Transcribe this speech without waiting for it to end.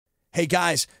Hey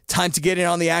guys, time to get in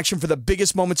on the action for the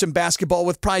biggest moments in basketball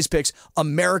with Prize Picks,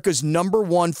 America's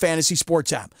 #1 fantasy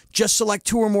sports app. Just select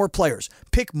 2 or more players,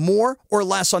 pick more or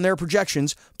less on their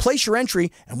projections, place your entry,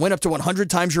 and win up to 100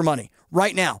 times your money.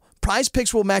 Right now, Prize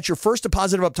Picks will match your first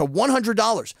deposit of up to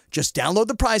 $100. Just download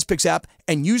the Prize Picks app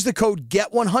and use the code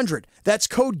GET100. That's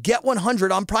code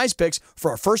GET100 on Prize Picks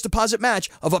for a first deposit match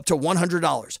of up to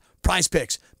 $100. Prize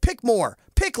Picks. Pick more.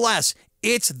 Pick less.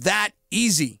 It's that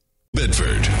easy.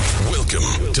 Bedford,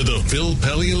 welcome to the Phil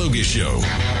Paleologus Show.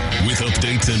 With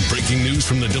updates and breaking news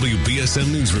from the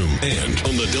WBSM newsroom and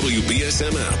on the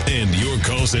WBSM app. And your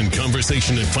calls and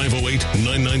conversation at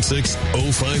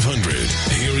 508-996-0500.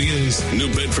 Here he is,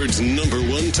 New Bedford's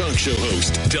 #1 talk show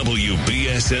host,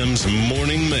 WBSM's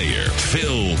Morning Mayor,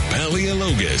 Phil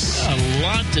Paleologus. A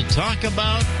lot to talk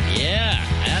about? Yeah,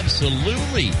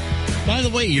 absolutely. By the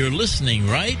way, you're listening,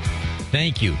 right?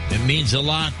 Thank you. It means a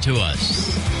lot to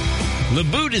us.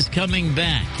 LeBoot is coming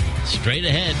back. Straight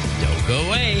ahead. Don't go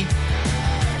away.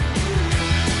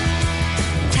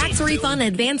 Tax refund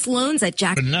advance loans at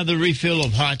Jack. Another refill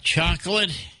of hot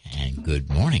chocolate. And good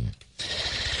morning.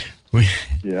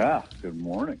 Yeah, good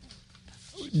morning.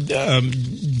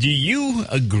 Do you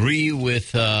agree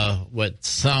with what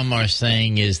some are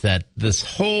saying is that this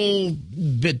whole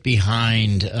bit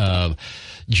behind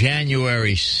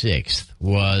January 6th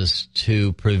was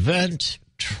to prevent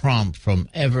Trump from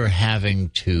ever having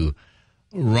to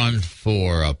run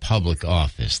for a public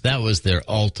office? That was their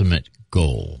ultimate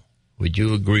goal. Would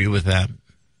you agree with that?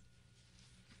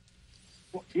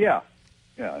 Well, yeah.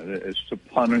 It's to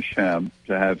punish him,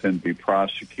 to have him be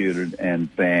prosecuted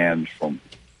and banned from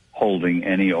holding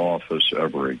any office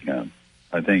ever again.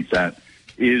 I think that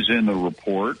is in the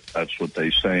report. That's what they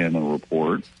say in the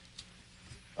report.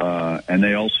 And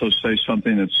they also say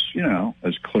something that's,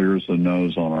 as clear as the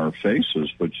nose on our faces,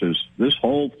 which is this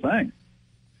whole thing.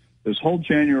 This whole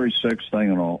January 6th thing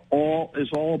and all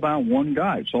is all about one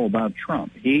guy. It's all about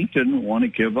Trump. He didn't want to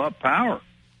give up power.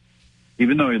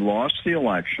 Even though he lost the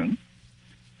election,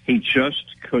 he just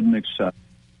couldn't accept.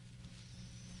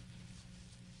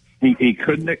 He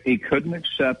couldn't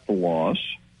accept the loss,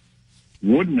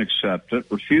 wouldn't accept it,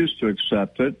 refused to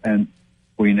accept it, and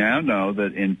we now know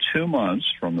that in 2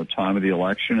 months from the time of the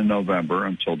election in November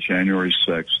until January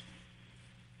 6th,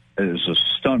 it is a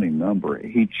stunning number.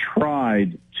 He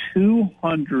tried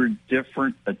 200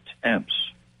 different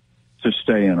attempts to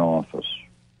stay in office.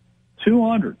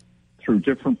 200 through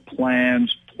different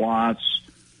plans, plots,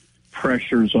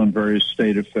 pressures on various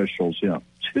state officials.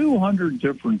 200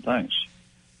 different things.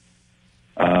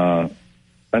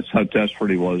 That's how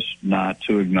desperate he was not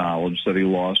to acknowledge that he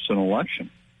lost an election.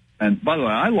 And by the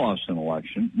way, I lost an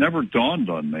election. Never dawned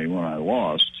on me when I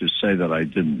lost to say that I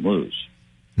didn't lose.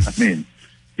 I mean,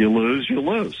 you lose, you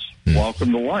lose.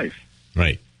 Welcome to life.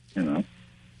 Right.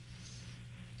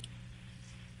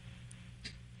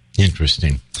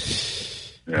 Interesting.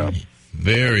 Yeah.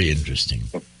 Very interesting.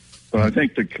 But I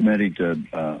think the committee did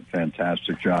a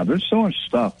fantastic job. There's so much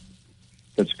stuff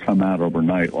that's come out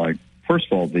overnight. Like, first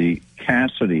of all, the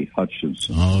Cassidy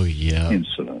Hutchinson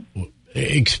incident.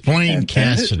 Explain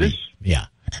Cassidy.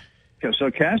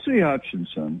 So Cassidy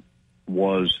Hutchinson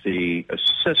was the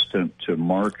assistant to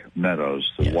Mark Meadows,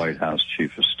 the White House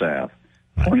chief of staff.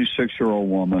 26-year-old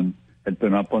woman, had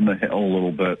been up on the Hill a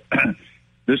little bit.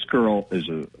 This girl is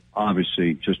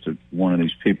obviously just one of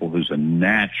these people who's a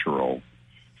natural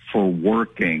for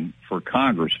working for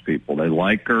Congress people. They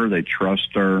like her. They trust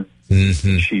her.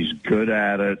 Mm-hmm. She's good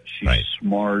at it. She's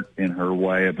smart in her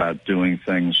way about doing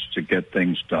things to get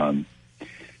things done.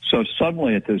 So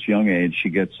suddenly at this young age, she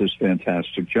gets this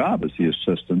fantastic job as the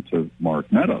assistant to Mark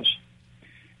Meadows.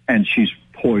 And she's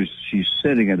poised. She's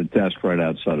sitting at a desk right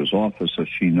outside his office, so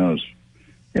she knows,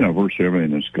 virtually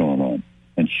everything that's going on.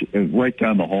 And right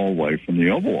down the hallway from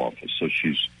the Oval Office. So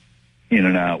she's in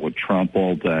and out with Trump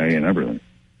all day and everything.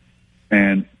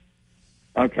 And,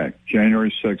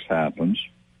 January 6th happens.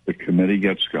 The committee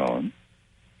gets going.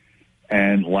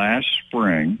 And last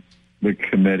spring, the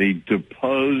committee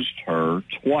deposed her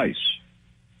twice,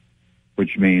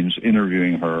 which means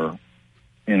interviewing her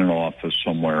in an office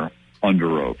somewhere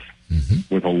under oath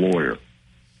with a lawyer.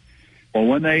 Well,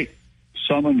 when they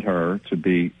summoned her to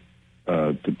be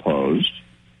deposed,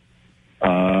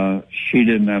 she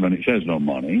didn't have she has no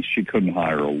money. She couldn't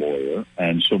hire a lawyer.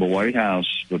 And so the White House,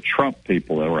 the Trump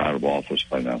people, they were out of office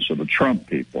by now. So the Trump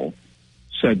people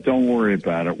said, don't worry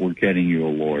about it. We're getting you a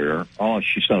lawyer. Oh,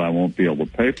 she said, I won't be able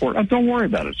to pay for it. Oh, don't worry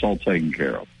about it. It's all taken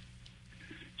care of.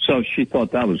 So she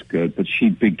thought that was good, but she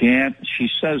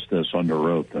says this under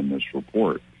oath in this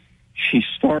report. She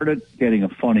started getting a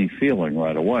funny feeling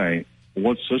right away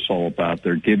what's this all about?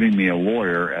 They're giving me a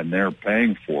lawyer and they're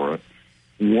paying for it.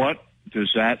 What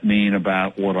does that mean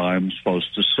about what I'm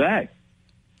supposed to say?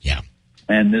 Yeah.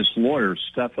 And this lawyer,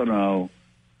 Stefano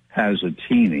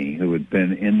Hazzatini, who had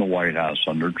been in the White House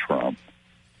under Trump,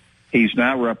 he's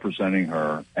now representing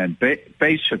her. And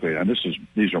basically, and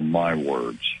these are my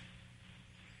words,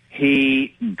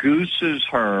 he gooses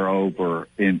her over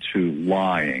into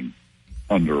lying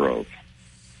under oath.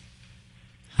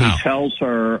 He tells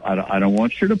her, I don't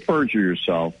want you to perjure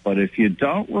yourself, but if you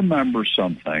don't remember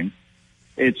something,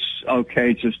 it's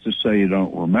okay just to say you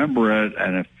don't remember it.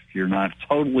 And if you're not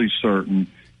totally certain,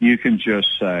 you can just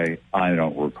say, I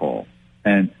don't recall.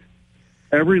 And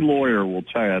every lawyer will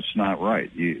tell you that's not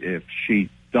right. If she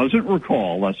doesn't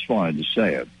recall, that's fine to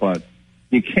say it. But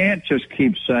you can't just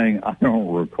keep saying, I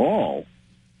don't recall.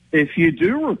 If you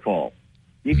do recall,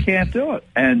 you can't do it.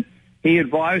 And he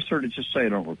advised her to just say, I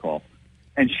don't recall.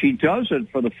 And she does it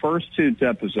for the first two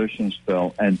depositions,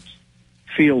 Bill, and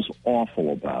feels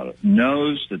awful about it,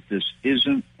 knows that this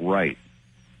isn't right,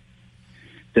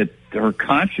 that her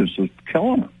conscience was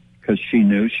killing her because she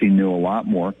knew a lot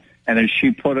more. And as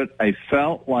she put it, I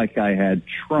felt like I had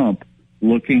Trump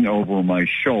looking over my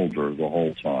shoulder the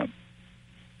whole time.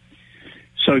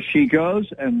 So she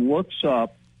goes and looks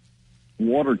up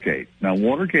Watergate. Now,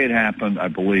 Watergate happened, I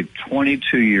believe,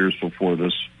 22 years before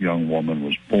this young woman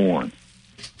was born.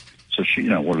 So she,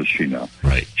 what does she know?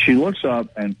 Right. She looks up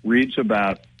and reads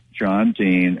about John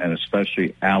Dean and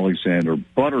especially Alexander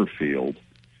Butterfield,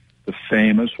 the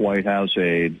famous White House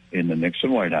aide in the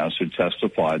Nixon White House who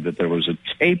testified that there was a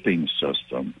taping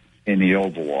system in the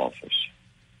Oval Office.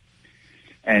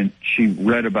 And she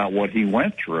read about what he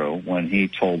went through when he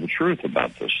told the truth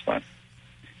about this thing.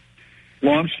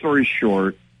 Long story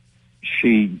short,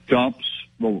 she dumps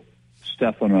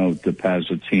Stefano de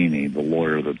Pazzottini, the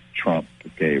lawyer that Trump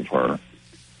gave her,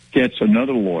 gets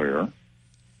another lawyer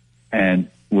and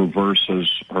reverses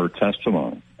her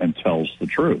testimony and tells the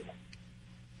truth,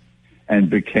 and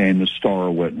became the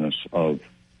star witness of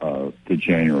the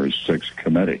January 6th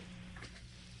committee.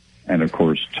 And, of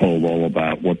course, told all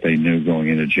about what they knew going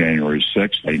into January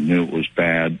 6th. They knew it was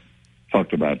bad.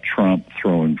 Talked about Trump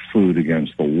throwing food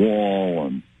against the wall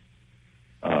and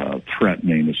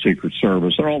threatening the Secret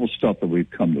Service and all the stuff that we've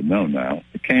come to know now.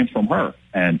 It came from her.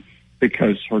 And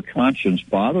because her conscience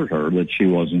bothered her that she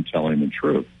wasn't telling the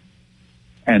truth.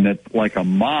 And that, like a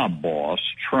mob boss,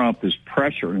 Trump is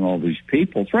pressuring all these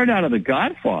people. It's right out of The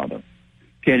Godfather,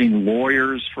 getting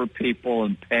lawyers for people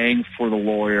and paying for the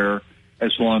lawyer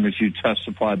as long as you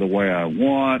testify the way I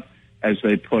want. As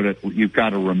they put it, you've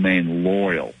got to remain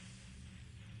loyal.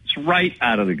 It's right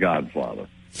out of The Godfather.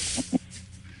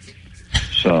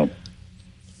 So,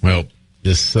 well,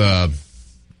 this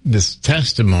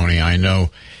testimony, I know,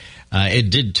 it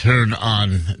did turn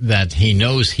on that he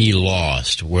knows he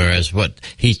lost, whereas what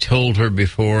he told her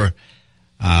before,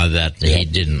 that he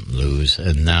didn't lose,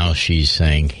 and now she's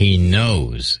saying he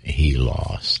knows he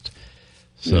lost.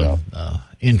 So,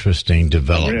 interesting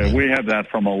development. Yeah, we have that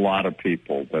from a lot of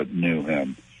people that knew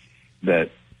him,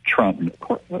 that Trump.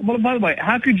 Well, by the way,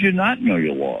 how could you not know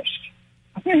you lost?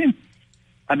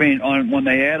 I mean, when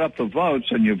they add up the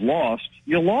votes and you've lost,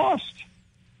 you lost.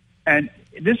 And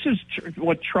this is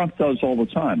what Trump does all the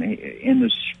time. In the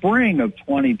spring of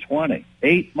 2020,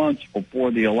 8 months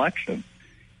before the election,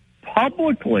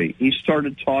 publicly he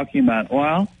started talking about,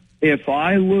 well, if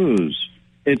I lose,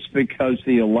 it's because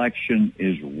the election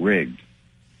is rigged.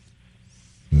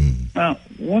 Now,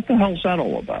 what the hell's that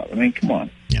all about? I mean, come on.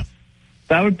 Yeah.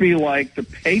 That would be like the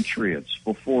Patriots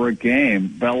before a game.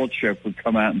 Belichick would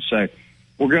come out and say,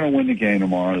 we're going to win the game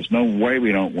tomorrow. There's no way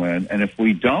we don't win. And if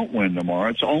we don't win tomorrow,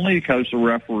 it's only because the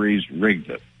referees rigged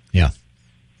it. Yeah.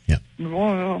 Yeah.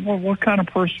 Well, what kind of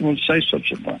person would say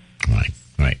such a thing?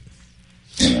 Right.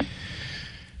 Yeah.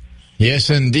 Yes,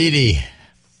 indeedy.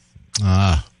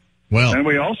 Well. And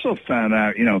we also found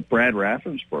out, Brad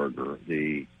Raffensperger,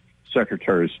 the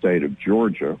Secretary of State of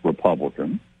Georgia,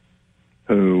 Republican,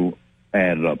 who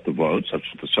added up the votes. That's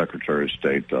what the Secretary of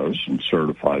State does and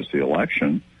certifies the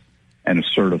election, and has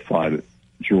certified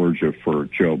Georgia for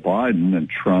Joe Biden. And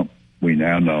Trump, we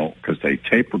now know, because they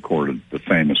tape recorded the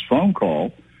famous phone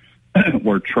call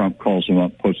where Trump calls him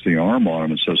up, puts the arm on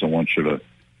him and says, I want you to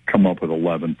come up with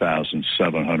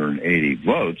 11,780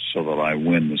 votes so that I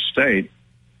win the state.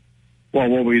 Well,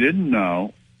 what we didn't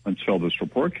know until this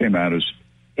report came out is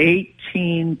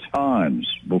 18 times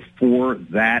before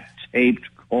that taped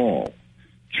call,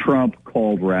 Trump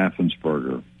called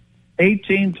Raffensperger.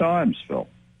 18 times, Phil,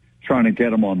 trying to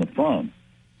get him on the phone.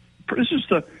 This is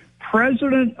the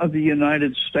President of the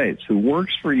United States who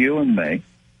works for you and me.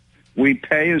 We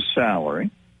pay his salary.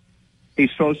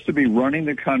 He's supposed to be running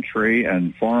the country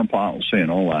and foreign policy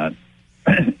and all that.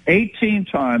 18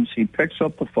 times he picks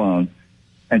up the phone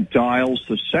and dials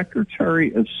the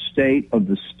Secretary of State of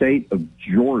the state of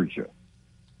Georgia.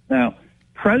 Now,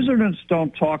 presidents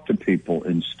don't talk to people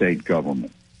in state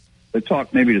government. They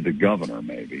talk maybe to the governor,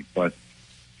 maybe. But,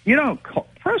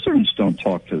 presidents don't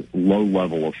talk to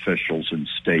low-level officials in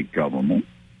state government.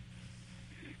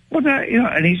 Well,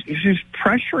 and he's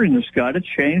pressuring this guy to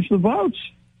change the votes.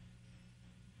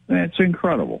 That's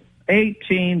incredible.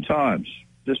 18 times.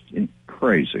 Just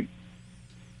crazy.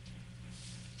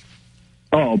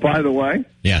 Oh, by the way.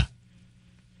 Yeah.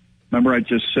 Remember I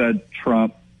just said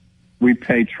Trump, we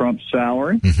pay Trump's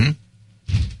salary? Mm-hmm.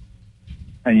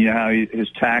 And you know how his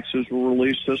taxes were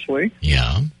released this week?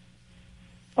 Yeah.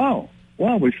 Oh,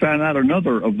 well, we found out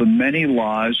another of the many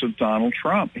lies of Donald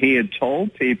Trump. He had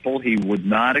told people he would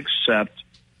not accept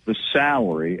the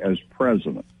salary as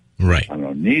president. Right. I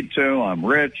don't need to. I'm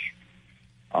rich.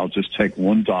 I'll just take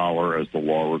 $1 as the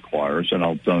law requires, and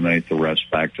I'll donate the rest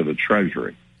back to the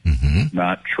Treasury. Mm-hmm.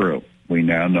 Not true. We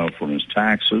now know from his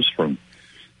taxes from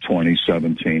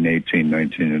 2017, 18,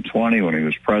 19, and 20 when he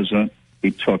was president,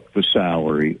 he took the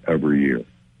salary every year,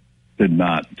 did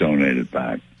not donate it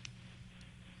back.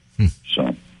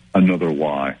 So, another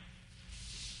lie.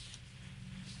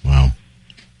 Wow.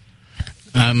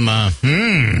 I'm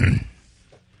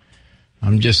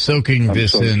just soaking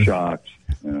this in. I'm so shocked.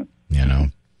 Yeah.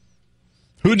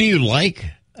 Who do you like?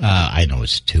 I know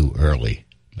it's too early,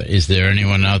 but is there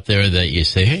anyone out there that you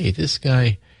say, hey, this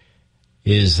guy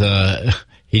is,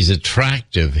 he's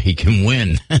attractive, he can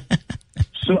win?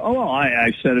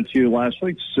 I said it to you last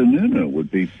week. Sununu would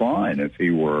be fine if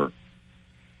he were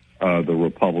the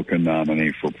Republican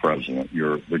nominee for president.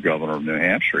 You're the governor of New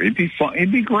Hampshire. He'd be fun.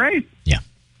 He'd be great. Yeah.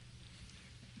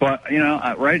 But,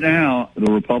 right now,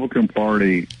 the Republican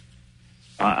Party,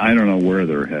 I don't know where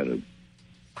they're headed.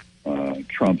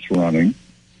 Trump's running.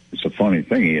 It's a funny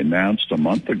thing. He announced a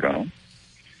month ago,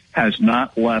 has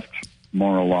not left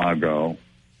Mar-a-Lago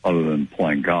other than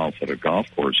playing golf at a golf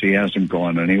course. He hasn't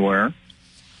gone anywhere,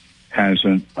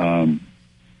 hasn't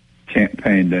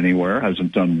campaigned anywhere,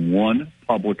 hasn't done one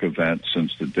public event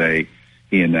since the day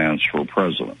he announced for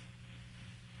president.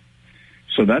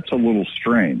 So that's a little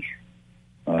strange.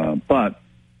 But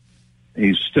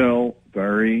he's still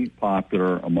very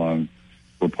popular among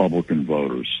Republican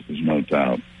voters, there's no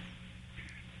doubt.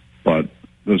 But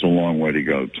there's a long way to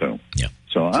go, too. Yeah.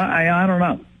 So I don't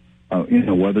know.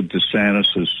 Whether DeSantis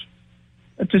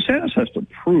has to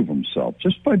prove himself.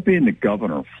 Just by being the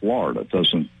governor of Florida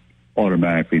doesn't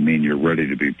automatically mean you're ready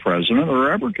to be president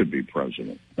or ever could be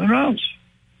president. Who knows?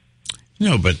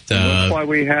 No, but that's why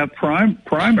we have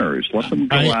primaries. Let them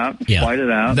go out and fight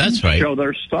it out. That's right. Show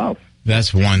their stuff.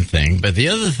 That's one thing. But the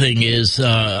other thing is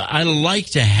I like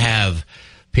to have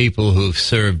people who've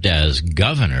served as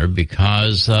governor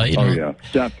because, yeah,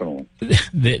 definitely.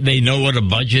 They know what a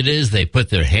budget is. They put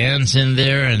their hands in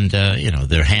there and,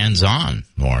 they're hands-on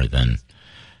more than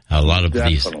a lot of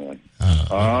definitely.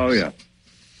 These.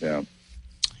 Yeah.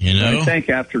 I think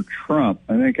after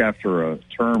a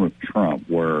term of Trump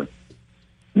where,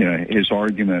 his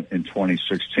argument in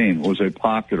 2016 was a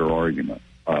popular argument.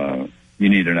 You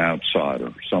need an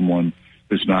outsider, someone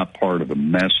who's not part of the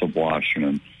mess of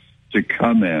Washington, to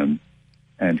come in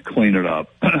and clean it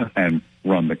up and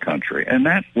run the country. And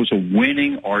that was a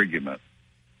winning argument,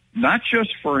 not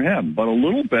just for him, but a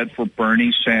little bit for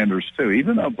Bernie Sanders, too.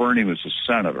 Even though Bernie was a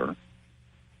senator,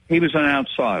 he was an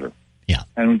outsider. Yeah.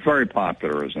 And was very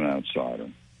popular as an outsider.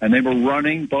 And they were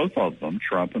running, both of them,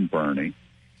 Trump and Bernie,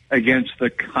 against the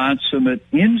consummate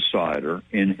insider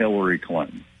in Hillary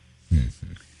Clinton.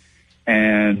 Mm-hmm.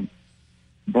 And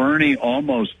Bernie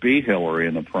almost beat Hillary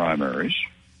in the primaries.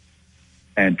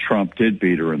 And Trump did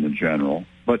beat her in the general.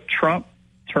 But Trump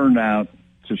turned out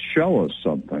to show us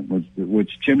something,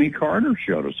 which Jimmy Carter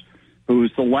showed us, who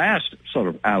was the last sort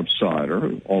of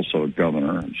outsider, also a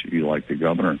governor. You like the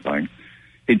governor thing.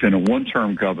 He'd been a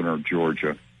one-term governor of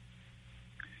Georgia.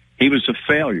 He was a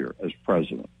failure as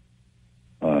president,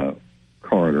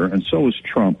 Carter, and so was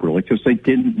Trump, really, because they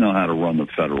didn't know how to run the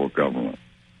federal government.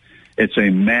 It's a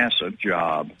massive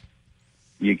job.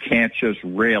 You can't just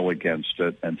rail against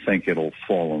it and think it'll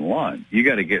fall in line. You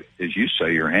got to get, as you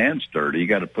say, your hands dirty. You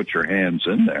got to put your hands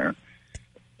in there.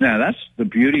 Now, that's the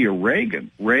beauty of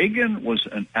Reagan. Reagan was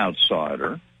an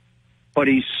outsider, but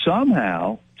he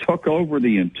somehow took over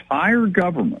the entire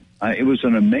government. It was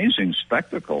an amazing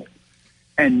spectacle,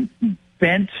 and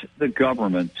bent the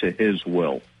government to his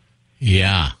will.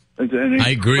 Yeah, I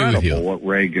agree with you. What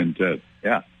Reagan did,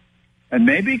 yeah. And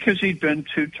maybe because he'd been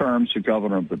 2 terms the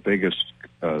governor of the biggest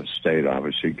state,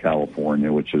 obviously,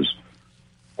 California, which is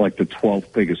like the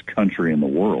 12th biggest country in the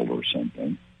world or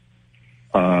something.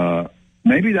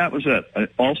 Maybe that was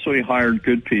it. Also, he hired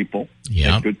good people.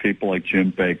 Yeah. Good people like Jim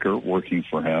Baker working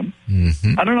for him.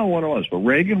 Mm-hmm. I don't know what it was, but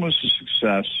Reagan was a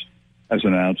success as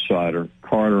an outsider.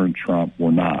 Carter and Trump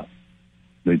were not.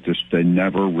 They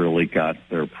never really got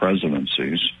their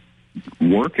presidencies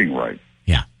working right.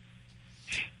 Yeah.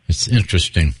 It's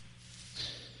interesting.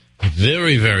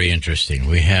 Very, very interesting.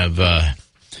 We have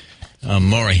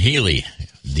Maura Healey,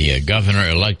 the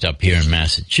governor-elect up here in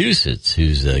Massachusetts,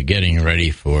 who's getting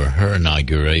ready for her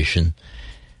inauguration.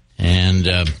 And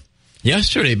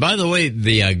yesterday, by the way,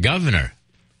 the governor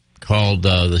called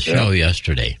the show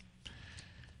yesterday.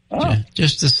 Oh.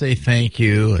 Just to say thank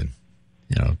you and,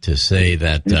 to say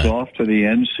that... He's off to the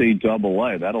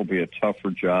NCAA. That'll be a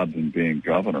tougher job than being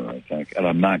governor, I think. And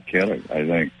I'm not kidding. I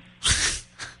think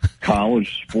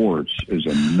college sports is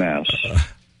a mess.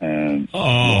 And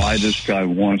why this guy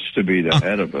wants to be the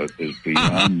head of it is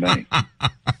beyond me.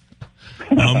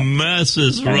 A mess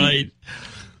is right.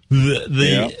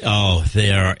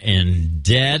 They are in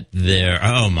debt.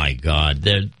 Oh my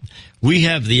God. We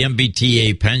have the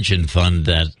MBTA pension fund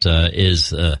that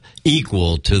is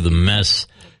equal to the mess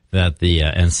that the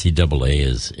NCAA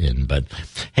is in. But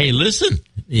hey, listen,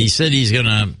 he said he's going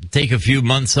to take a few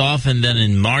months off and then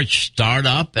in March start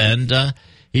up, and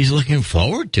he's looking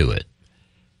forward to it.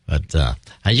 But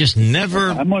I just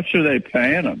never... How much are they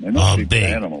paying him? They must be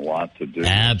paying him a lot to do.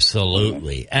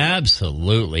 Absolutely.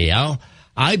 Absolutely.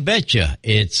 I bet you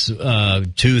it's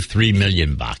 $2-3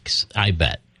 million bucks. I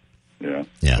bet. Yeah.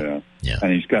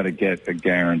 And he's got to get a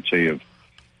guarantee of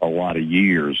a lot of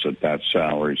years at that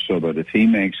salary so that if he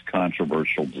makes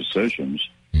controversial decisions,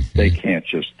 they can't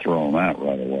just throw him out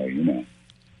right away,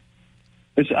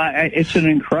 It's an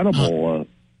incredible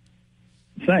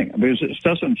thing. I mean, it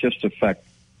doesn't just affect...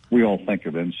 We all think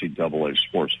of NCAA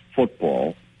sports,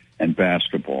 football and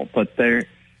basketball, but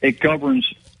it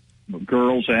governs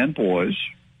girls and boys,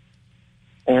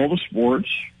 all the sports,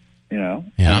 Yeah.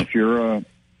 And if you're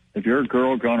a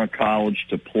girl going to college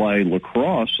to play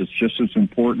lacrosse, it's just as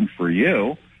important for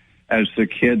you as the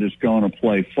kid that's going to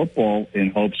play football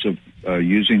in hopes of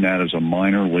using that as a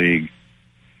minor league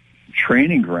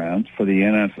training ground for the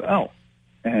NFL.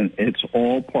 And it's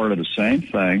all part of the same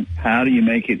thing. How do you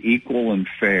make it equal and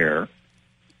fair?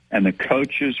 And the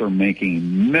coaches are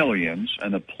making millions,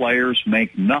 and the players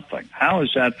make nothing. How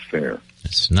is that fair?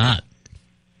 It's not.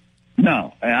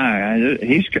 No.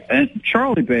 And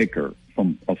Charlie Baker,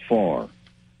 from afar,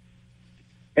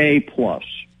 A+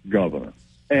 governor,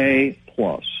 A+.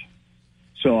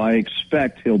 So I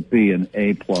expect he'll be an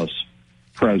A+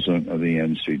 president of the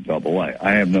NCAA.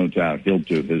 I have no doubt he'll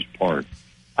do his part.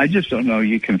 I just don't know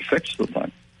you can fix the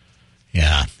thing.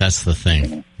 Yeah, that's the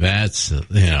thing. That's,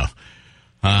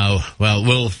 well,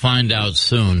 we'll find out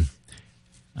soon.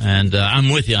 And I'm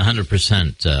with you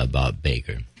 100% about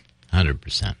Baker.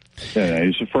 100%. Yeah,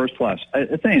 he's a first class.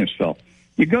 The thing is, Phil,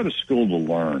 you go to school to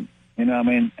learn. And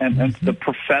the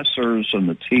professors and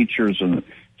the teachers and the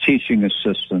teaching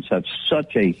assistants have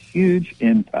such a huge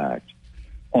impact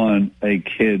on a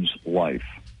kid's life.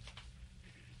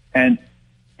 And,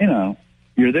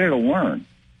 you're there to learn.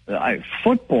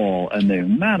 Football and the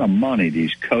amount of money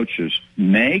these coaches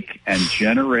make and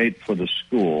generate for the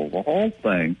school, the whole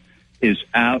thing is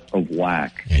out of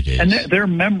whack. It is. And they're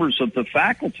members of the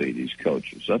faculty, these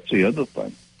coaches. That's the other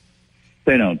thing.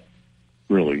 They don't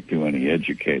really do any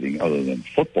educating other than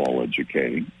football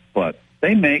educating, but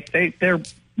they're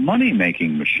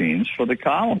money-making machines for the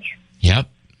college. Yep.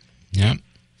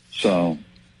 So,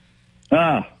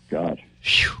 God.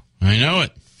 Whew, I know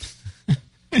it.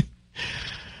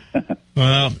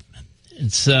 Well,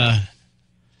 it's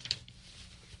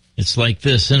like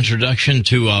this introduction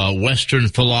to Western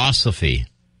philosophy,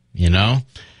 Gone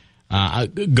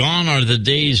are the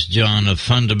days, John, of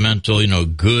fundamental,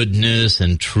 goodness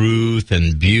and truth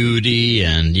and beauty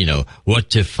and,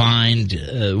 what to find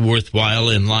worthwhile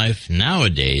in life.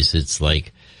 Nowadays, it's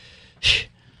like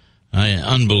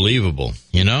unbelievable,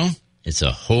 It's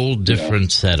a whole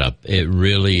different setup. It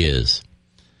really is.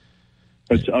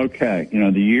 It's okay.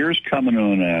 The year's coming to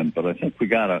an end, but I think we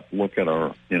got to look at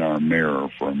our mirror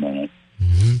for a minute.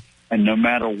 Mm-hmm. And no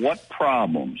matter what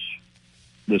problems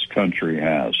this country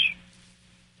has,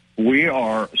 we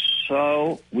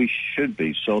should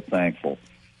be so thankful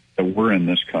that we're in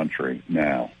this country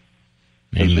now.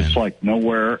 Because it's like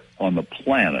nowhere on the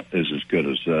planet is as good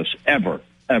as this, ever,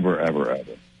 ever, ever,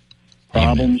 ever.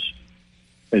 Problems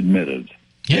admitted.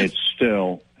 Yeah. It's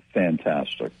still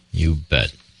fantastic. You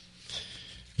bet.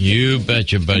 You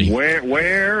betcha, buddy.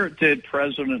 Where did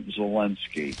President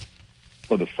Zelensky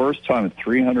for the first time in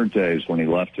 300 days when he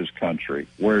left his country,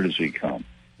 where does he come?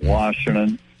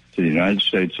 Washington, to the United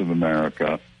States of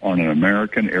America, on an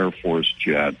American Air Force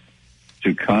jet,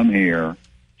 to come here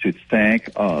to thank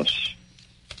us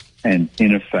and,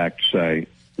 in effect, say,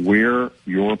 we're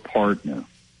your partner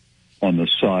on the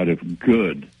side of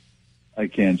good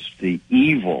against the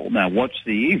evil. Now, what's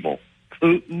the evil?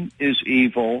 Putin is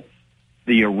evil.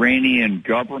 The Iranian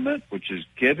government, which is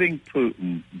giving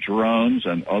Putin drones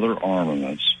and other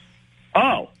armaments.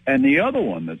 Oh, and the other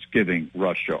one that's giving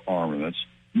Russia armaments,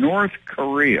 North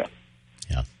Korea.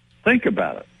 Yeah. Think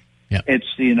about it. Yeah. It's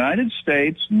the United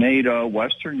States, NATO,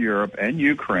 Western Europe, and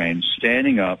Ukraine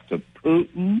standing up to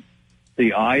Putin,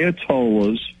 the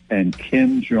Ayatollahs, and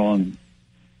Kim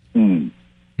Jong-un.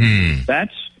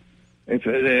 That's the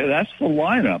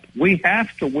lineup. We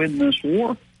have to win this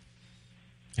war.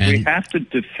 And we have to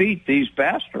defeat these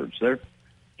bastards. They're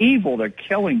evil. They're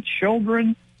killing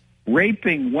children,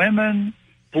 raping women,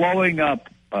 blowing up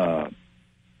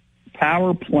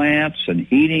power plants and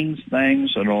heating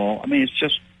things and all. I mean,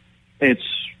 it's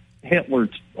Hitler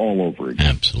all over again.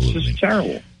 Absolutely. It's just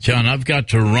terrible. John, I've got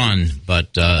to run,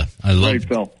 but I love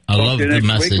the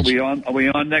message. Are we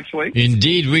on next week?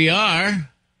 Indeed, we are.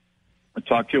 I'll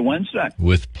talk to you Wednesday.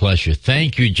 With pleasure.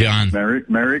 Thank you, John.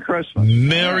 Merry Christmas.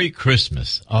 Merry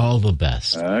Christmas. All the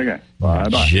best. Okay.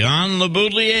 Bye-bye. John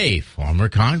LeBoutelier, former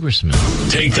congressman.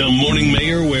 Take the Morning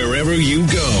Mayor wherever you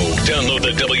go. Download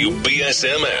the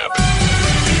WBSM app.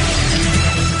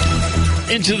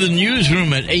 Into the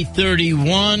newsroom at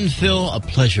 8:31. Phil, a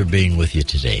pleasure being with you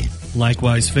today.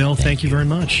 Likewise, Phil. Thank you very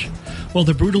much. Well,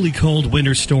 the brutally cold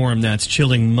winter storm that's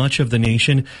chilling much of the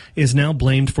nation is now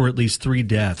blamed for at least 3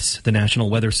 deaths. The National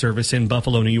Weather Service in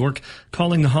Buffalo, New York,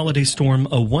 calling the holiday storm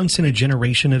a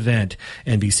once-in-a-generation event.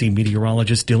 NBC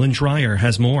meteorologist Dylan Dreyer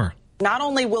has more. Not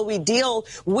only will we deal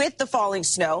with the falling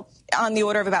snow on the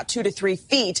order of about 2 to 3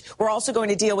 feet, we're also going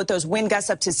to deal with those wind gusts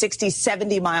up to 60,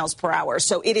 70 miles per hour.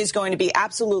 So it is going to be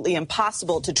absolutely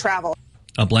impossible to travel.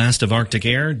 A blast of Arctic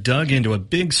air dug into a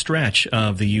big stretch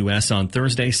of the U.S. on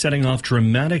Thursday, setting off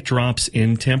dramatic drops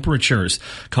in temperatures.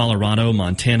 Colorado,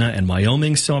 Montana, and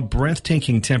Wyoming saw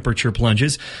breathtaking temperature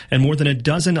plunges, and more than a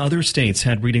dozen other states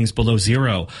had readings below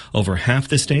zero. Over half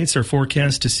the states are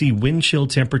forecast to see wind chill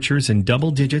temperatures in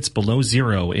double digits below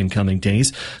zero in coming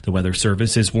days. The Weather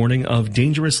Service is warning of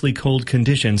dangerously cold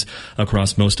conditions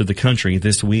across most of the country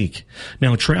this week.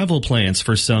 Now, travel plans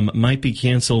for some might be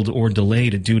canceled or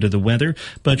delayed due to the weather,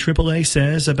 but AAA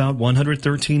says about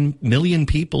 113 million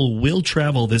people will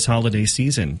travel this holiday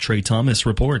season. Trey Thomas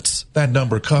reports. That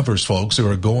number covers folks who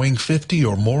are going 50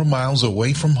 or more miles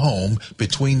away from home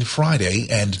between Friday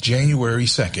and January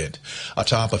 2nd. A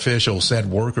top official said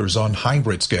workers on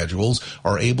hybrid schedules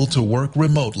are able to work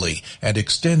remotely and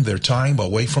extend their time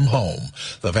away from home.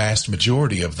 The vast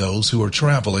majority of those who are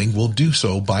traveling will do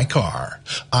so by car.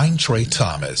 I'm Trey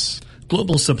Thomas.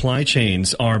 Global supply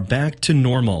chains are back to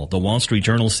normal. The Wall Street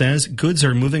Journal says goods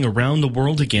are moving around the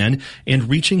world again and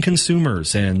reaching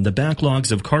consumers, and the backlogs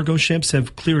of cargo ships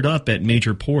have cleared up at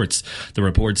major ports. The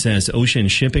report says ocean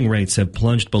shipping rates have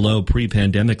plunged below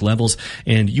pre-pandemic levels,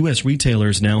 and U.S.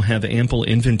 retailers now have ample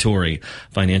inventory.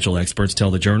 Financial experts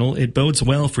tell the Journal it bodes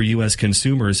well for U.S.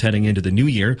 consumers heading into the new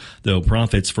year, though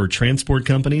profits for transport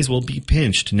companies will be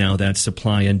pinched now that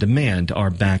supply and demand are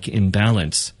back in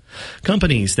balance.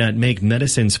 Companies that make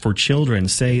medicines for children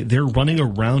say they're running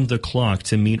around the clock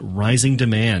to meet rising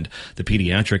demand. The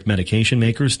pediatric medication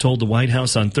makers told the White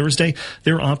House on Thursday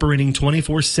they're operating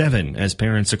 24/7 as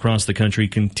parents across the country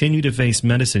continue to face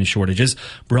medicine shortages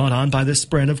brought on by the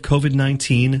spread of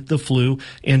COVID-19, the flu,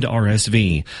 and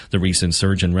RSV. The recent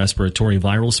surge in respiratory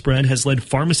viral spread has led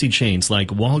pharmacy chains like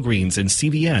Walgreens and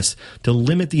CVS to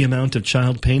limit the amount of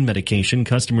child pain medication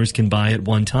customers can buy at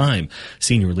one time.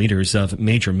 Senior leaders of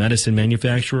major medicine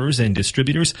manufacturers and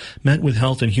distributors met with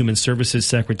Health and Human Services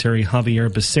Secretary Javier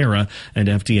Becerra and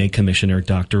FDA Commissioner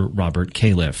Dr. Robert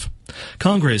Califf.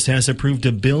 Congress has approved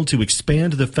a bill to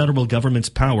expand the federal government's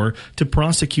power to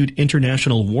prosecute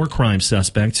international war crime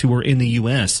suspects who are in the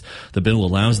U.S. The bill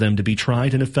allows them to be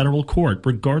tried in a federal court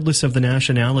regardless of the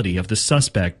nationality of the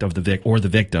suspect of the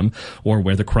victim or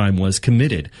where the crime was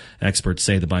committed. Experts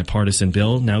say the bipartisan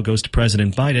bill now goes to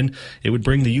President Biden. It would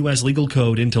bring the U.S. legal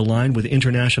code into line with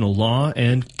international law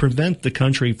and prevent the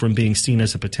country from being seen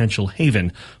as a potential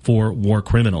haven for war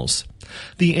criminals.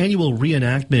 The annual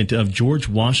reenactment of George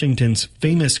Washington Washington's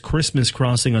famous Christmas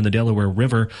crossing on the Delaware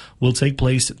River will take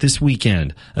place this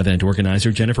weekend. Event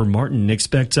organizer Jennifer Martin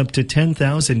expects up to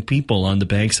 10,000 people on the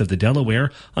banks of the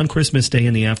Delaware on Christmas Day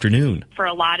in the afternoon. For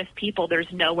a lot of people,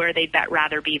 there's nowhere they'd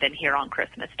rather be than here on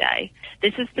Christmas Day.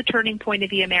 This is the turning point of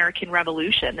the American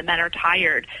Revolution. The men are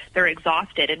tired, they're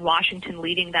exhausted, and Washington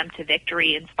leading them to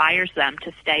victory inspires them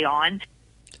to stay on.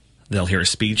 They'll hear a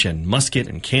speech and musket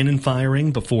and cannon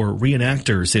firing before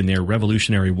reenactors in their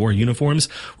Revolutionary War uniforms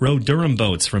rode Durham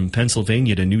boats from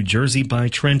Pennsylvania to New Jersey by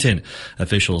Trenton.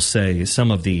 Officials say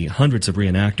some of the hundreds of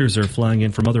reenactors are flying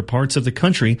in from other parts of the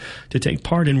country to take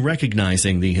part in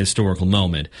recognizing the historical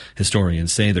moment.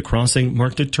 Historians say the crossing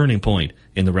marked a turning point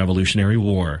in the Revolutionary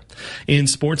War. In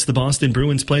sports, the Boston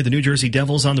Bruins play the New Jersey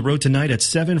Devils on the road tonight at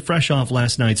 7, fresh off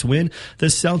last night's win. The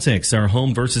Celtics are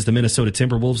home versus the Minnesota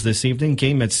Timberwolves this evening,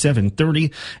 game at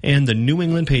 7:30, and the New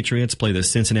England Patriots play the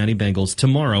Cincinnati Bengals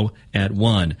tomorrow at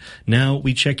 1. Now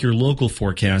we check your local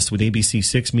forecast with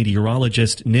ABC6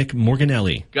 meteorologist Nick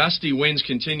Morganelli. Gusty winds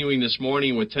continuing this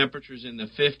morning with temperatures in the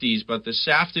 50s, but this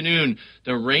afternoon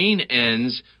the rain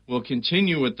ends will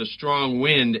continue with the strong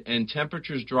wind, and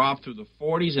temperatures drop through the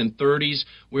 40s and 30s.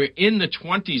 We're in the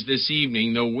 20s this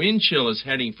evening. The wind chill is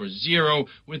heading for 0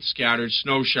 with scattered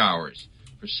snow showers.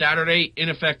 For Saturday,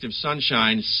 ineffective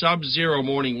sunshine, sub-zero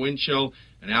morning wind chill,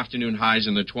 and afternoon highs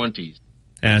in the 20s.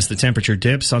 As the temperature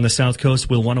dips on the south coast,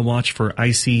 we'll want to watch for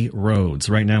icy roads.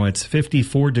 Right now it's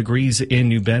 54 degrees in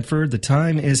New Bedford. The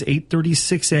time is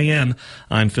 8:36 a.m.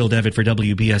 I'm Phil Devitt for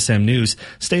WBSM News.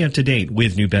 Stay up to date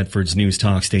with New Bedford's news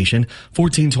talk station,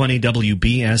 1420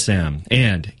 WBSM.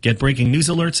 And get breaking news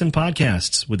alerts and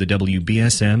podcasts with the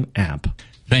WBSM app.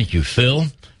 Thank you, Phil.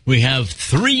 We have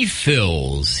 3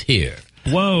 Phils here.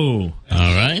 Whoa.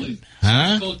 All right.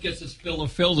 Huh? Phil gets his fill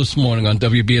of Phil this morning on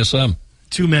WBSM.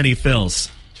 Too many Phils.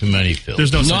 Too many Phils.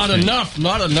 There's no Not enough.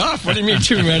 Not enough. What do you mean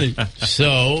too many?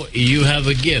 So you have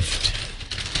a gift.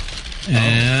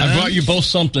 I brought you both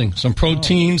something. Some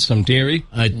protein, some dairy.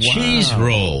 A cheese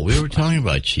roll. We were talking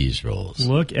about cheese rolls.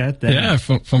 Look at that. Yeah,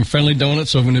 from Friendly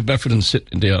Donuts over in New Bedford and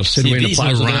these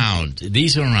are round.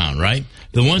 These are round, right?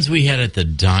 The ones we had at the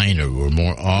diner were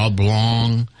more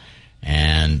oblong,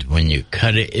 and when you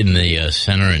cut it in the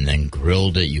center and then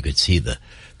grilled it, you could see the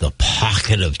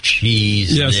pocket of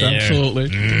cheese. Yes, there.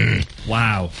 Absolutely.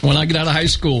 Wow. When I got out of high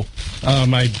school,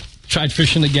 I tried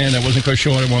fishing again. I wasn't quite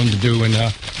sure what I wanted to do, and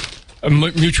a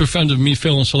mutual friend of me,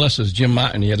 Phil and Celeste's, Jim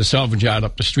Martin, he had a salvage yard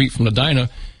up the street from the diner,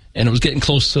 and it was getting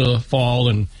close to fall,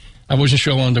 and I wasn't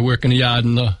sure I wanted to work in the yard.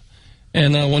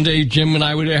 And one day, Jim and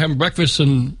I were there having breakfast,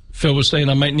 and Phil was saying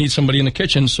I might need somebody in the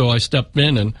kitchen, so I stepped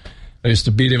in, and I used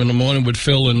to be there in the morning with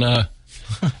Phil and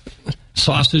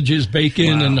sausages,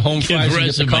 bacon, and home fries and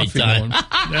get the coffee going.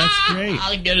 That's great.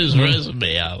 I'll get his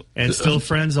resume out. And still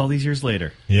friends all these years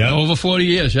later. Yeah, over 40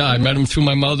 years. Yeah, I met him through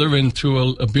my mother and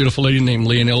through a beautiful lady named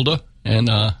Leonilda. And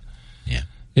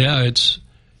it's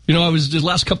I was the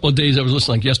last couple of days I was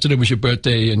listening. Like yesterday was your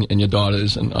birthday and your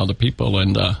daughter's and other people.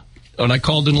 And when I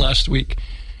called in last week,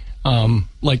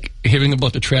 like hearing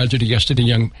about the tragedy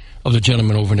yesterday of the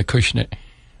gentleman over in the Acushnet.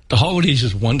 The holidays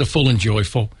is wonderful and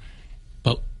joyful,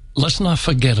 but let's not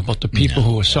forget about the people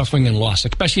who are suffering and lost,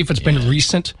 especially if it's been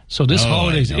recent. So this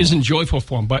holidays isn't joyful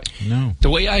for them, but the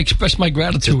way I express my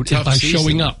gratitude is by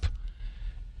showing up.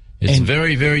 It's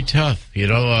very, very tough.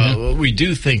 We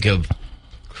do think of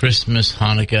Christmas,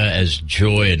 Hanukkah as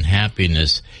joy and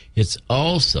happiness. It's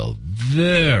also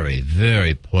very,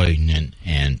 very poignant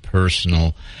and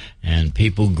personal, and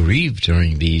people grieve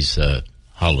during these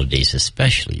holidays,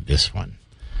 especially this one.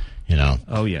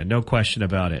 Oh, yeah, no question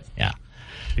about it. Yeah.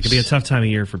 It can be a tough time of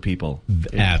year for people.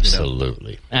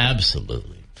 Absolutely.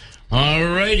 Absolutely. All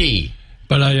righty.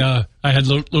 But I had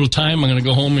a little time. I'm going to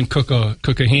go home and cook a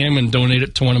ham and donate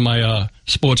it to one of my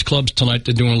sports clubs tonight.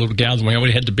 They're doing a little gathering. I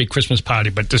already had the big Christmas party,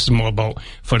 but this is more about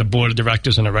for the board of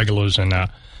directors and the regulars. And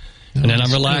then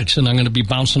I'm relaxed, and I'm going to be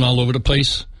bouncing all over the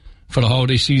place for the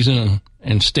holiday season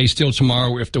and stay still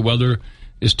tomorrow if the weather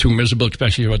is too miserable,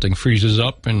 especially if everything freezes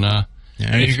up. And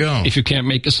there you go. If you can't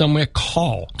make it somewhere,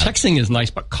 call. Texting is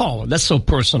nice, but call. That's so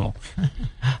personal.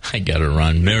 I got to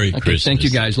run. Merry Christmas. Thank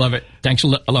you, guys. Love it. Thanks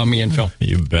for allowing me in, Phil.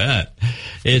 You bet.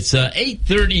 It's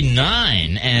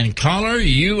 8:39, and caller,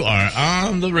 you are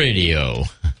on the radio.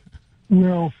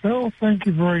 Well, Phil, thank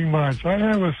you very much. I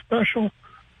have a special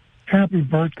happy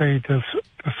birthday to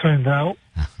send out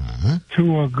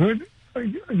to a good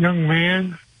young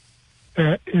man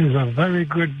that is a very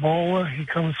good bowler. He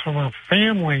comes from a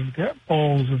family that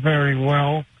bowls very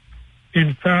well.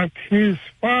 In fact, his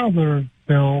father,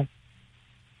 Bill,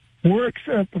 works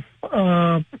at the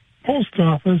post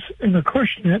office in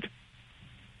Acushnet,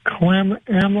 Clem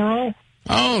Amaro,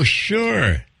 Oh,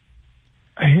 sure.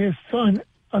 His son,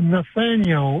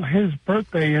 Nathaniel, his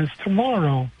birthday is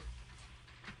tomorrow.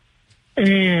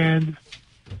 And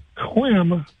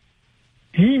Clem,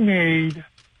 he made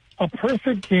a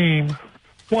perfect game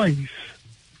twice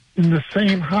in the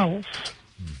same house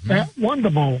at Wonder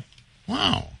Bowl.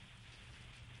 Wow.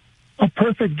 A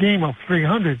perfect game of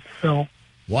 300, Phil.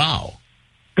 Wow.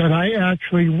 That I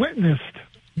actually witnessed.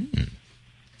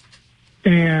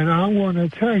 And I want to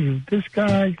tell you, this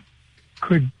guy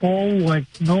could bowl like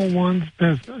no one's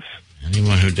business.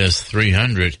 Anyone who does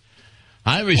 300,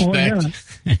 I respect. Oh,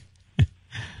 yeah.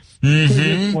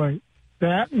 This way,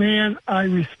 that man, I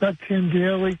respect him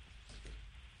dearly.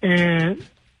 And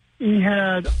he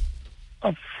had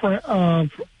a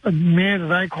man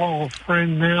that I call a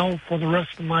friend now for the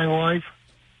rest of my life,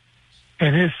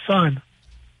 and his son,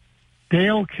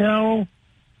 Dale Carroll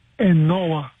and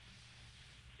Noah,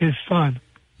 his son.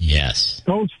 Yes.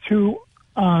 Those two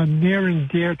are near and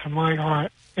dear to my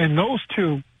heart, and those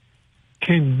two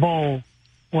can bowl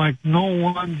like no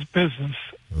one's business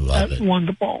at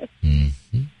Wonder Bowl.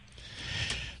 Mm-hmm.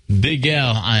 Big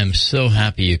Al, I'm so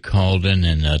happy you called in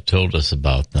and told us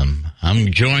about them.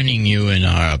 I'm joining you in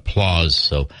our applause,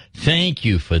 so thank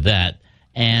you for that.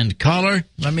 And caller,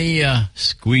 let me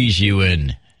squeeze you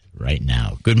in right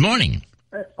now. Good morning.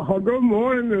 Good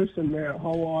morning, Mr. Mayor.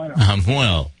 How are you? I'm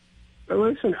well.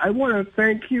 Listen, I want to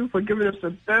thank you for giving us the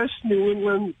best New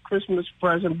England Christmas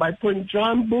present by putting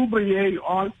John Bouvier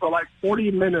on for like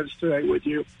 40 minutes today with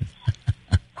you.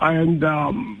 And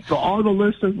for all the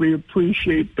listeners, we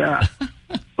appreciate that.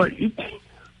 But you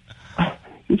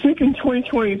think in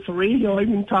 2023 he'll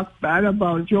even talk bad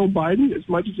about Joe Biden as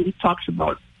much as he talks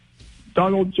about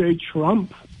Donald J.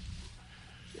 Trump?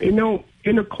 You know,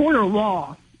 in a court of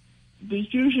law,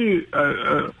 there's usually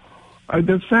a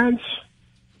defense,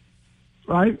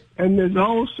 right? And there's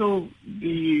also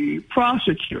the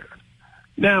prosecutor.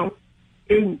 Now,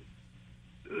 in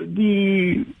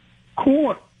the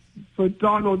court for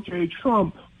Donald J.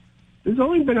 Trump, there's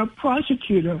only been a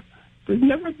prosecutor. There's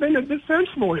never been a defense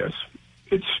lawyer.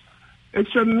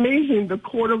 It's amazing, the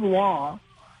court of law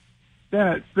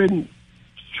that's been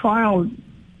trialed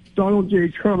Donald J.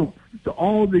 Trump to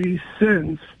all these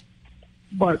sins,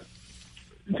 but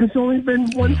it's only been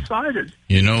one-sided.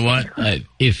 You know what?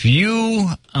 If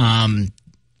you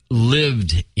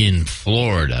lived in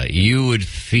Florida, you would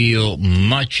feel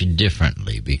much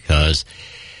differently because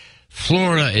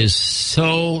Florida is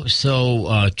so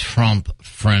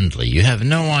Trump-friendly. You have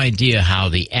no idea how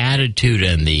the attitude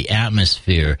and the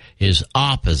atmosphere is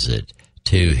opposite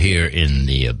to here in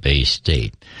the Bay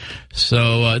State.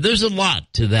 So there's a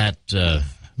lot to that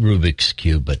Rubik's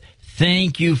Cube, but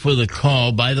thank you for the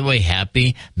call. By the way,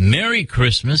 happy Merry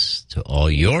Christmas to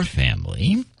all your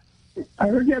family. I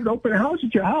heard you have an open house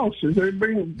at your house. Is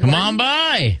everybody... Come on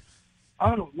by. I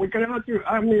don't know. We can out there.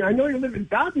 I mean, I know you live in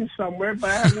Dobbin somewhere,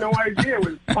 but I have no idea. It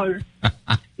was fun.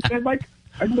 Like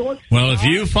a north. Well, if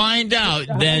you find out,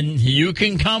 then you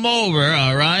can come over,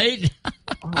 all right?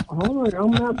 All right. I'm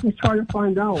going to try to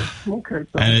find out. Okay.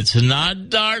 So. And it's not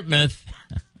Dartmouth.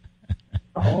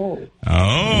 Oh.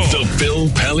 The Phil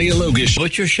Paleologus Show.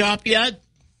 Butcher shop yet?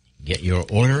 Get your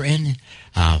order in.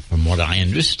 From what I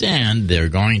understand, they're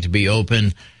going to be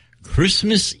open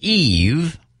Christmas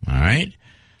Eve, all right?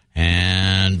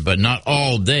 But not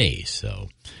all day. So,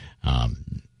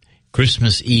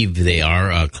 Christmas Eve, they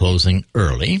are closing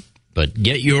early. But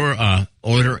get your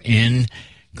order in.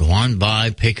 Go on by,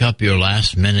 pick up your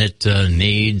last-minute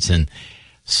needs and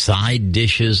side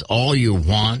dishes, all you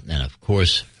want. And, of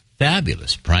course,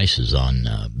 fabulous prices on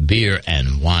beer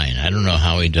and wine. I don't know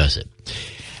how he does it.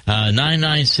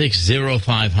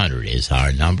 996-0500 is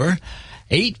our number.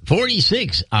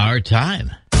 8:46 our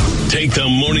time. Take the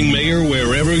Morning Mayor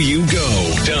wherever you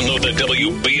go. Download the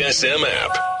WBSM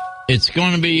app. It's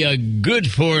going to be good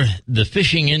for the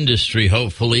fishing industry,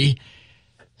 hopefully.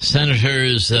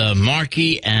 Senators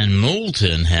Markey and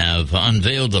Moulton have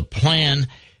unveiled a plan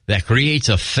that creates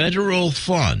a federal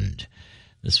fund.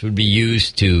 This would be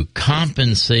used to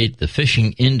compensate the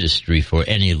fishing industry for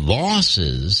any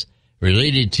losses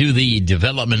related to the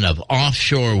development of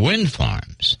offshore wind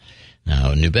farms.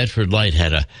 Now, New Bedford Light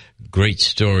had a great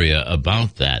story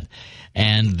about that.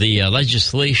 And the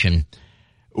legislation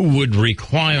would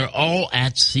require all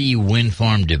at-sea wind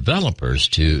farm developers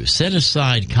to set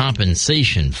aside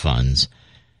compensation funds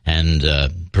and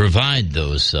provide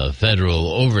those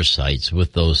federal oversights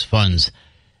with those funds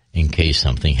in case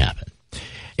something happened.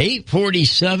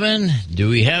 8:47. Do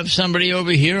we have somebody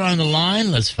over here on the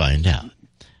line? Let's find out.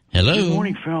 Hello. Good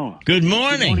morning, Phil. Good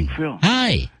morning. Good morning, Phil.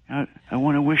 Hi. I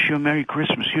want to wish you a Merry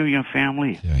Christmas, you and your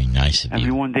family. Very nice of you.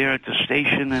 Everyone there at the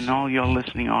station and all your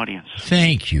listening audience.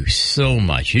 Thank you so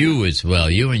much. You as well,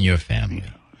 you and your family.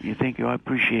 You think I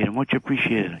appreciate it. Much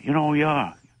appreciated. You know,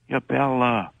 your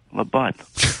pal,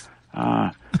 LaButte.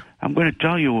 I'm going to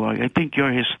tell you, I think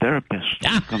you're his therapist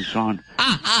when he comes on.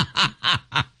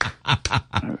 I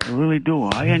really do.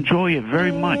 I enjoy it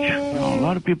very much. You know, a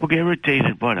lot of people get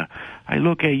irritated, but I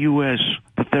look at you as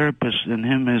the therapist and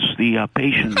him as the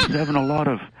patient. He's having a lot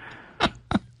of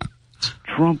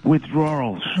Trump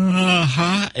withdrawals.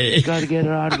 He's got to get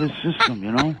it out of his system,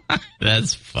 you know?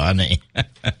 That's funny.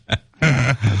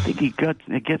 I think he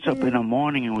gets up in the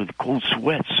morning with cold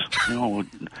sweats, you know, with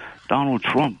Donald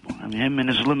Trump. I mean, him in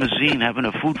his limousine having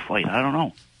a food fight. I don't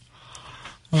know.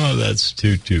 Oh, that's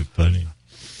too funny.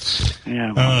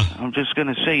 Yeah, well, I'm just going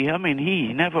to say, I mean,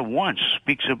 he never once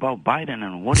speaks about Biden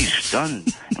and what he's done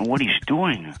and what he's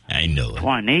doing. I know. To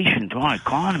our nation, to our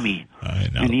economy. I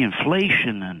know. And the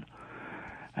inflation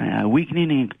and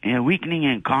weakening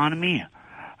economy.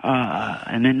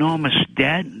 An enormous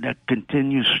debt that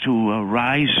continues to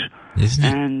rise.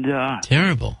 Isn't it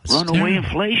terrible? It's Runaway terrible.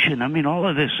 inflation. I mean, all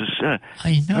of this is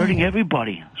hurting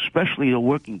everybody, especially the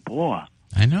working poor.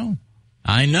 I know.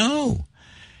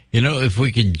 You know, if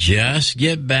we could just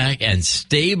get back and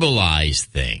stabilize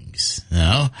things, you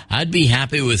know, I'd be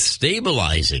happy with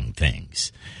stabilizing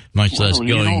things, much less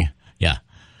going,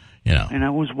 you know. And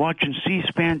I was watching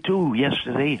C-SPAN, too,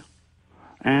 yesterday.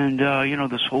 And, you know,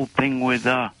 this whole thing with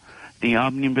the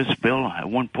omnibus bill at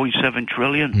 $1.7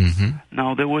 trillion. Mm-hmm.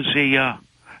 Now, there was a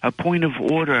point of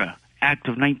order act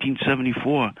of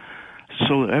 1974,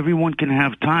 so everyone can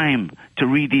have time to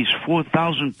read these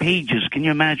 4,000 pages. Can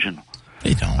you imagine?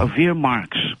 They don't. Of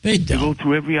earmarks. They don't. To go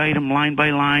through every item line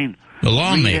by line. The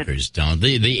lawmakers don't.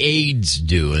 The aides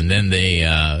do, and then they,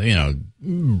 you know,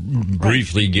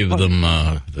 briefly give them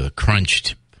the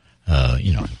crunched,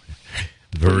 you know,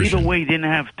 version. Either way, didn't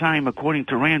have time, according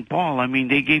to Rand Paul. I mean,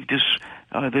 they gave this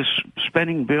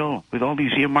spending bill with all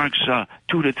these earmarks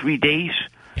 2 to 3 days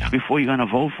before you're going to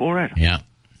vote for it. Yeah,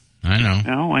 I know.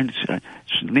 You know, and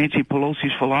it's Nancy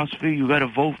Pelosi's philosophy: you got to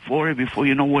vote for it before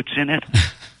you know what's in it.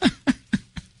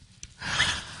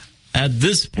 At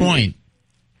this point,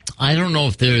 I don't know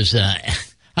if there's I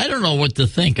don't know what to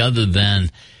think other than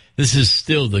this is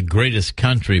still the greatest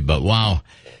country, but wow,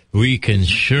 we can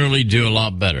surely do a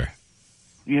lot better.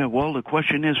 Yeah, well, the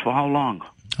question is for how long?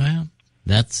 Well,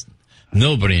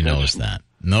 nobody knows that.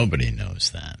 Nobody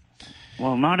knows that.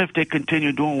 Well, not if they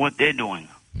continue doing what they're doing.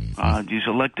 Mm-hmm. These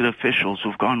elected officials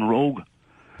who've gone rogue.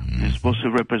 Mm-hmm. They're supposed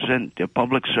to represent their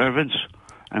public servants,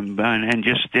 and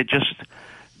they're just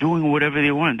doing whatever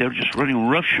they want. They're just running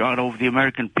roughshod over the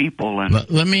American people. And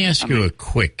let me ask you a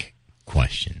quick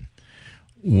question.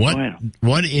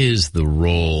 What is the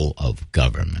role of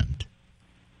government?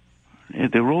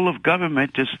 The role of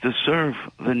government is to serve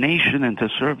the nation and to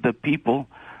serve the people,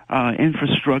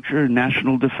 infrastructure,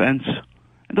 national defense,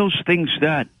 those things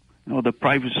that the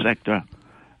private sector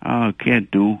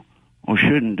can't do or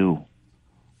shouldn't do.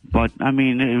 But I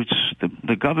mean, it's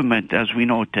the government, as we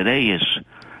know today, is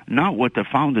not what the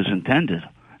founders intended,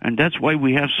 and that's why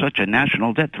we have such a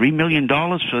national debt. $3 million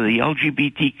for the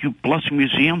LGBTQ plus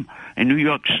museum in New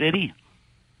York City.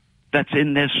 That's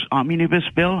in this omnibus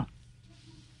bill.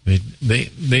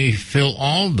 They fill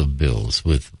all the bills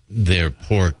with their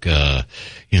pork,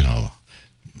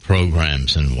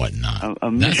 programs and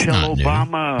whatnot. Michelle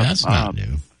Obama. That's not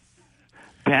new.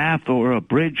 Path or a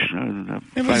bridge,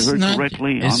 if I heard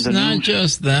correctly on the news. It's not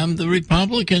just them. The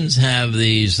Republicans have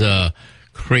these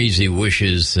crazy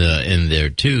wishes in there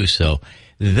too. So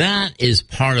that is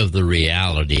part of the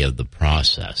reality of the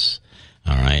process.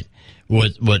 All right.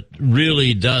 What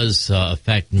really does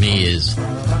affect me is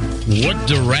what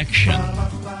direction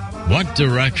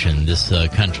this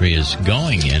country is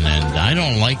going in, and I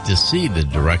don't like to see the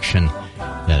direction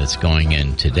that it's going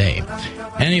in today.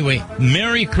 Anyway,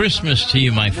 Merry Christmas to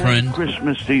you, my friend. Merry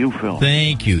Christmas to you, Phil.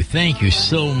 Thank you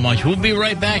so much. We'll be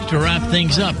right back to wrap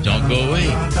things up. Don't go away.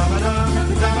 The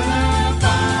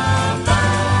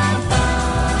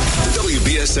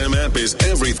WBSM app is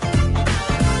everything.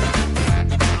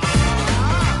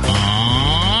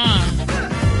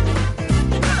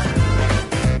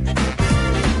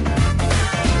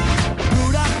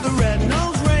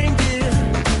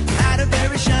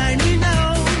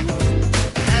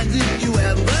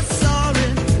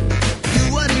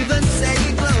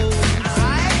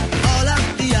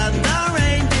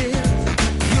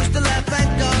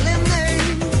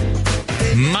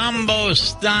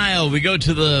 Style. We go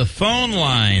to the phone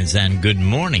lines, and good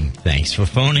morning. Thanks for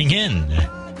phoning in.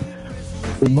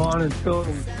 Good morning, Phil.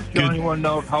 Johnny One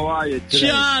Note. How are you today?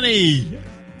 Johnny,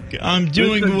 I'm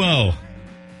doing well.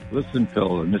 Listen,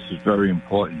 Phil, and this is very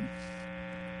important.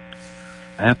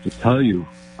 I have to tell you,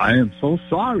 I am so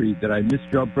sorry that I missed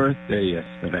your birthday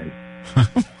yesterday.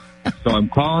 So I'm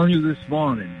calling you this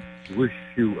morning to wish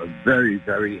you a very,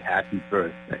 very happy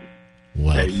birthday.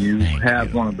 Well, that you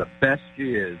have one of the best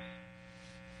years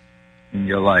in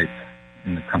your life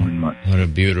in the coming months. What a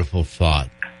beautiful thought.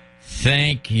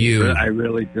 Thank you. I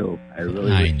really do. I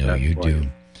know you do.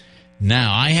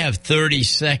 Now, I have 30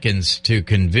 seconds to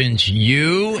convince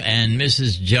you and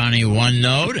Mrs. Johnny One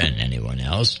Note and anyone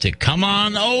else to come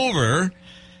on over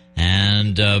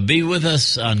and be with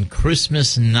us on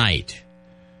Christmas night.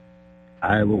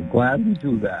 I will gladly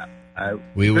do that.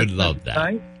 We would love that.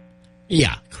 Night?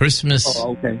 Yeah, Christmas.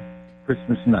 Oh, okay.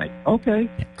 Christmas night. Okay.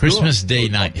 Yeah, Christmas Day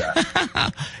night.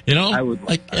 You know, I would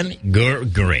like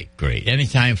great.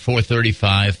 Anytime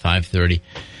 4:35, 5:30.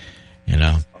 You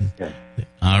know. Okay.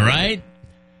 All right.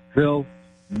 Phil,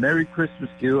 Merry Christmas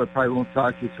to you. I probably won't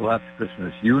talk to you till after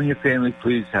Christmas. You and your family,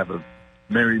 please have a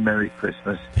Merry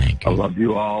Christmas. Thank you. I love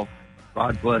you all.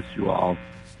 God bless you all.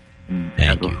 And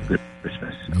Thank have you. a good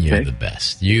Christmas. Okay? You're the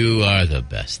best. You are the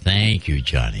best. Thank you,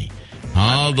 Johnny.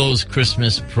 All those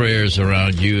Christmas prayers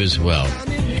around you as well.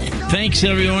 Thanks,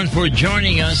 everyone, for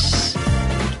joining us.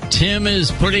 Tim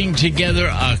is putting together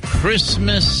a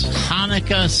Christmas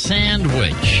Hanukkah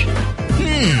sandwich.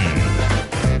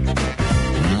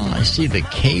 Well, I see the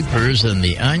capers and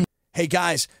the onion. Hey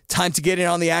guys, time to get in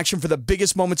on the action for the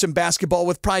biggest moments in basketball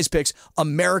with Prize Picks,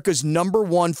 America's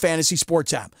 #1 fantasy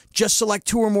sports app. Just select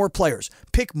 2 or more players.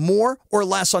 Pick more or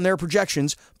less on their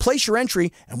projections, place your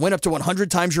entry, and win up to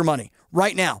 100 times your money.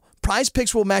 Right now, Prize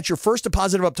Picks will match your first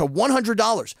deposit of up to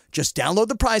 $100. Just download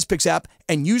the Prize Picks app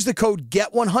and use the code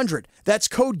GET100. That's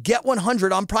code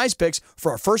GET100 on Prize Picks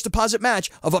for a first deposit match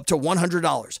of up to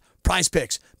 $100. Prize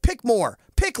Picks. Pick more.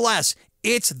 Pick less.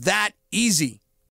 It's that easy.